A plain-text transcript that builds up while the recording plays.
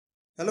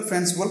Hello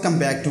friends, welcome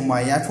back to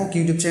my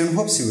HOQUE YouTube channel.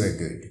 Hopes you are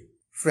good.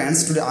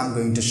 Friends, today I'm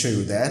going to show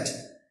you that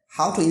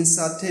how to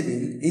insert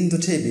table in the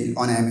table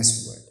on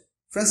MS Word.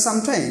 Friends,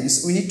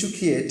 sometimes we need to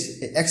create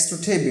an extra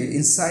table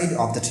inside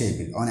of the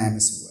table on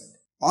MS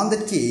Word. On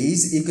that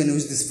case, you can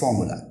use this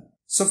formula.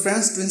 So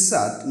friends, to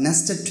insert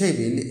nested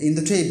table in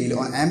the table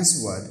on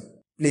MS Word,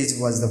 please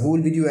watch the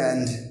whole video,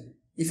 and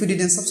if you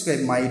didn't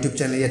subscribe my YouTube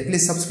channel yet,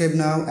 please subscribe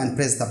now and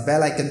press the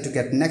bell icon to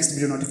get next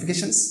video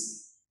notifications.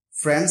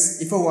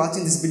 Friends, if you're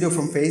watching this video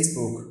from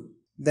Facebook,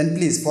 then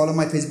please follow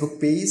my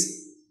Facebook page.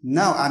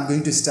 Now I'm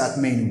going to start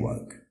main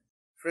work.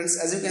 Friends,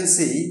 as you can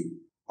see,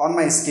 on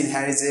my screen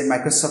here is a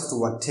Microsoft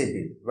Word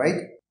table, right?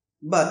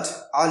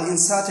 But I'll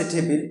insert a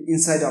table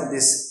inside of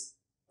this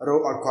row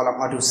or column,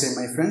 how to say,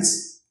 my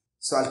friends.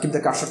 So I'll keep the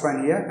cursor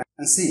point here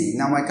and see,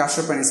 now my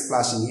cursor point is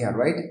flashing here,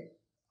 right?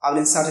 I will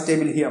insert a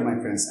table here, my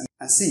friends,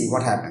 and see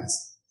what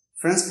happens.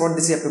 Friends, for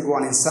this you have to go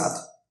on insert,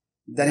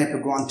 then you have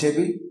to go on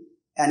table,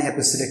 and you have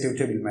to select your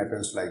table, my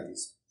friends, like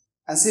this.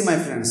 And see, my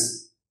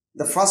friends,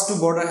 the first two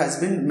border has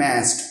been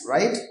matched,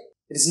 right?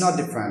 It is not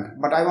different,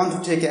 but I want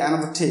to take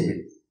another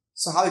table.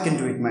 So how you can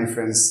do it, my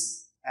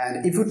friends?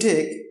 And if you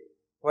take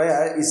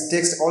where is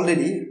text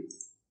already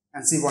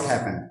and see what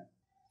happened.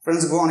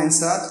 Friends, go on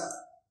insert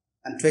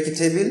and take a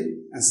table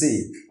and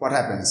see what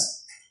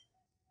happens.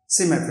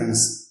 See, my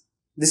friends,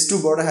 this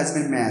two border has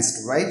been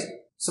matched, right?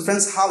 So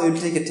friends, how you will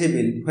take a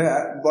table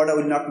where border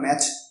will not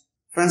match?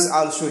 Friends,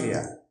 I will show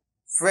here.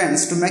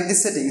 Friends, to make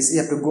these settings, you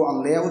have to go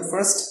on layout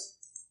first,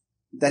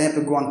 then you have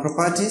to go on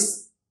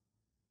properties.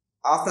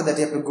 After that,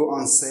 you have to go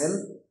on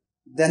cell,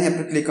 then you have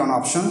to click on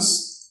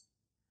options.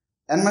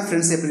 And my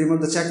friends, you have to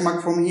remove the check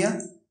mark from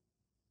here.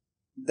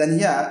 Then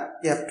here,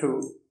 you have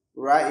to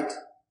write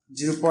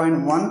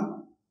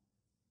 0.1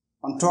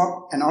 on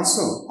top and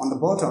also on the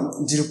bottom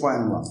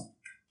 0.1.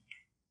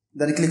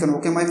 Then you click on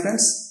OK, my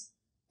friends.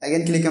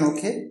 Again, click on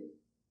OK.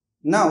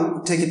 Now,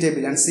 take a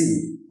table and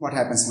see what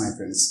happens, my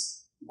friends.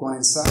 Go on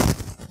inside,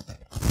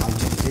 I'll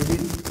take a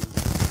table,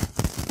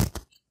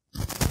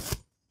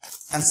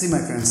 and see, my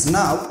friends,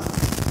 now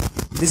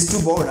this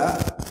two border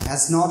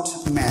has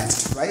not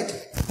matched, right?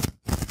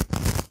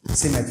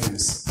 See, my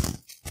friends,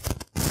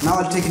 now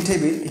I'll take a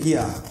table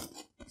here.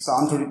 So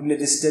I'm going to replace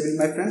this table,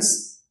 my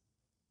friends.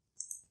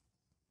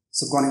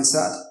 So go on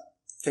inside,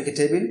 take a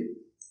table,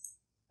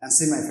 and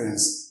see, my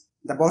friends,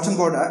 the bottom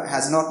border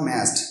has not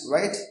matched,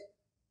 right?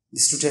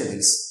 These two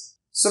tables.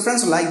 So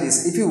friends, like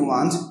this, if you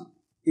want,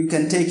 you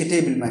can take a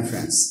table, my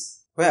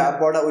friends, where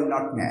border will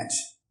not match.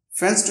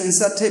 Friends, to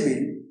insert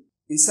table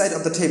inside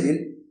of the table,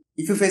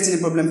 if you face any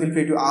problem, feel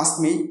free to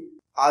ask me.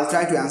 I'll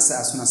try to answer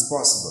as soon as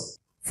possible.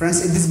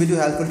 Friends, if this video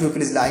helpful to you,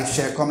 please like,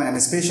 share, comment, and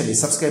especially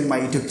subscribe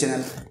my YouTube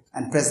channel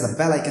and press the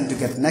bell icon to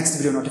get next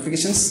video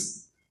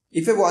notifications.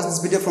 If you watch this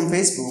video from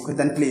Facebook,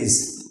 then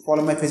please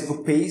follow my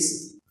Facebook page.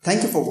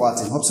 Thank you for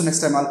watching. Hope so next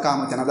time I'll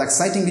come with another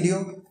exciting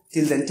video.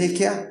 Till then, take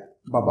care.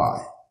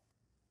 Bye-bye.